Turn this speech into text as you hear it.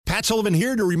Matt Sullivan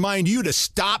here to remind you to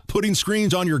stop putting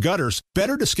screens on your gutters.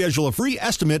 Better to schedule a free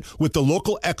estimate with the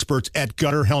local experts at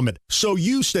Gutter Helmet so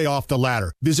you stay off the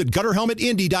ladder. Visit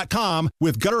GutterHelmetIndy.com.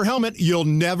 With Gutter Helmet, you'll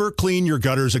never clean your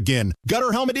gutters again.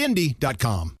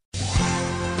 GutterHelmetIndy.com.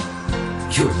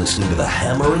 You're listening to the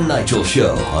Hammer and Nigel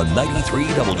Show on 93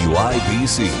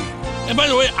 WIBC. And by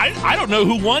the way, I don't know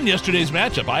who won yesterday's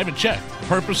matchup. I haven't checked.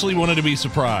 Purposely wanted to be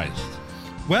surprised.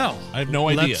 Well, I have no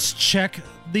idea. Let's check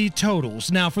the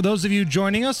totals. Now, for those of you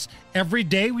joining us, every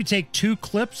day we take 2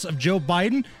 clips of Joe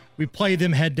Biden. We play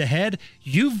them head-to-head.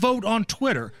 You vote on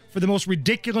Twitter for the most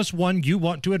ridiculous one you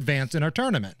want to advance in our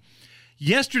tournament.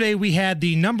 Yesterday, we had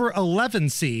the number 11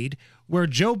 seed, where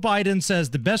Joe Biden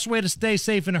says the best way to stay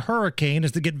safe in a hurricane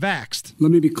is to get vaxxed.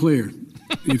 Let me be clear.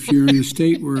 If you're in a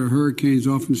state where hurricanes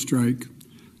often strike,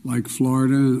 like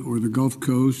Florida or the Gulf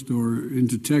Coast or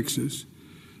into Texas,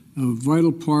 a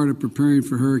vital part of preparing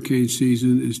for hurricane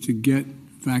season is to get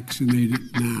vaccinated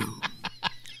now.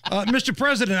 Mr.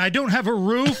 President, I don't have a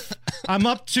roof. I'm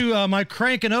up to my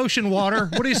crank in ocean water.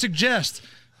 What do you suggest?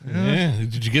 Yeah.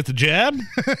 Did you get the jab?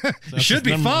 You should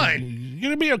be fine. You're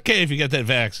going to be okay if you get that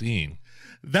vaccine.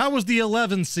 That was the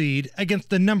 11 seed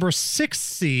against the number 6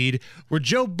 seed, where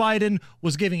Joe Biden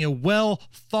was giving a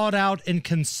well-thought-out and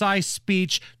concise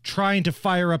speech trying to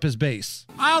fire up his base.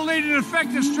 I'll lead an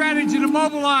effective strategy to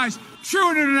mobilize true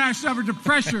international effort to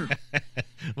pressure.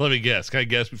 Let me guess. Can I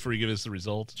guess before you give us the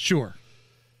results? Sure.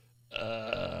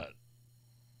 True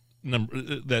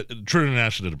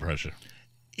international depression.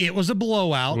 It was a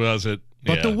blowout. Was it?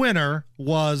 But the winner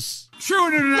was... True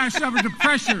international effort to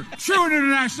pressure. True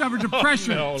international effort to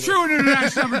pressure. No. True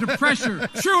international effort to pressure.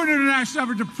 True international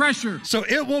effort to pressure. So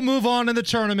it will move on in the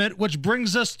tournament, which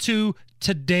brings us to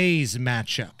today's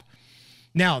matchup.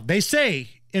 Now, they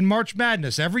say in March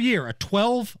Madness every year, a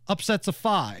 12 upsets a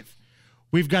 5.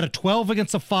 We've got a 12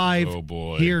 against a 5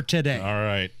 here today. All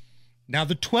right. Now,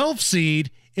 the 12 seed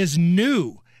is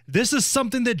new. This is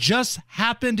something that just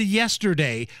happened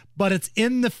yesterday, but it's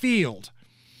in the field.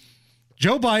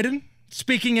 Joe Biden,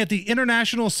 speaking at the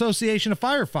International Association of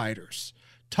Firefighters,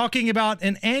 talking about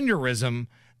an aneurysm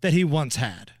that he once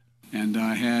had. And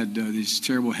I had these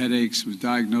terrible headaches, was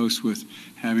diagnosed with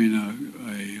having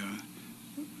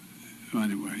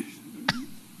anyway,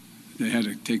 they had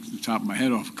to take the top of my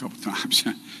head off a couple times,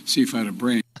 see if I had a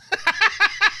brain.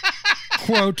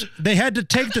 Quote, they had to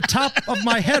take the top of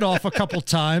my head off a couple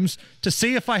times to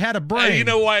see if I had a brain. You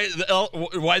know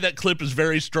why that clip is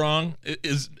very strong? It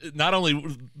is not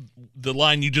only the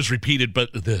line you just repeated,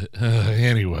 but the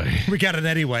anyway. We got it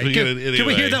anyway. Can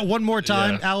we hear that one more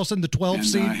time, Allison, the 12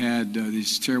 seed? I had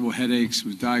these terrible headaches,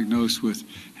 was diagnosed with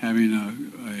having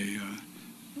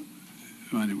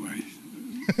anyway.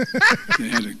 They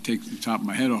had to take the top of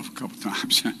my head off a couple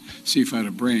times, see if I had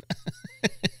a brain.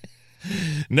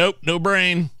 Nope, no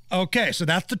brain. Okay, so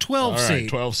that's the 12 seed. All right,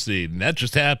 12 seed, and that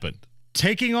just happened.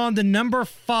 Taking on the number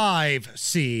 5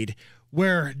 seed,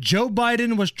 where Joe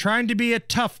Biden was trying to be a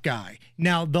tough guy.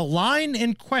 Now, the line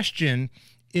in question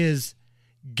is,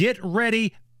 get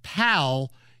ready,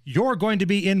 pal, you're going to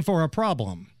be in for a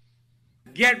problem.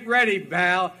 Get ready,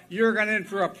 pal. You're going in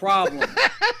for a problem.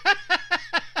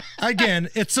 Again,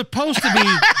 it's supposed to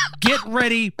be, get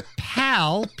ready,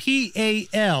 pal,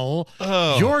 P-A-L,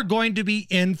 you're going to be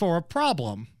in for a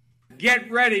problem. Get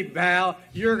ready, pal.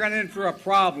 You're going in for a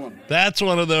problem. That's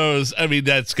one of those. I mean,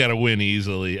 that's got to win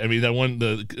easily. I mean, that one,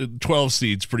 the 12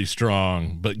 seed's pretty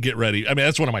strong, but get ready. I mean,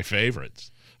 that's one of my favorites.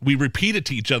 We repeat it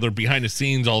to each other behind the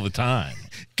scenes all the time.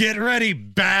 Get ready,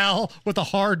 pal, with a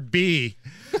hard B.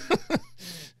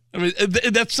 I mean,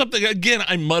 that's something, again,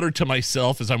 I mutter to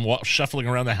myself as I'm shuffling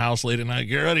around the house late at night.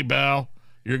 Get ready, Bal.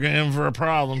 You're going in for a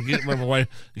problem. Get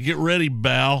ready,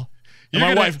 Bal. You're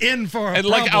my wife in for a problem.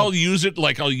 Like I'll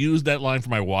use that line for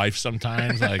my wife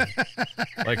sometimes, like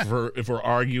if we're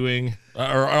arguing,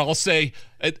 or I'll say,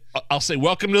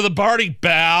 welcome to the party,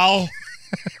 Bal.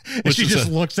 And she just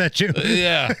looks at you.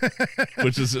 Yeah.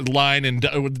 Which is a line in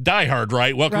Die Hard,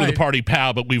 right? Welcome to the party,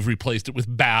 pal, but we've replaced it with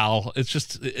Bal. It's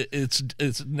just,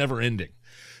 it's never ending.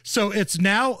 So it's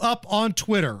now up on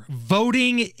Twitter.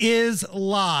 Voting is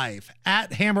live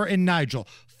at Hammer and Nigel.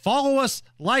 Follow us,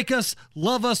 like us,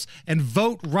 love us, and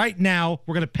vote right now.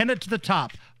 We're going to pin it to the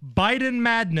top. Biden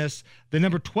Madness, the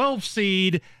number 12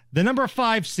 seed, the number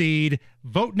 5 seed.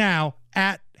 Vote now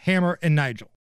at Hammer and Nigel.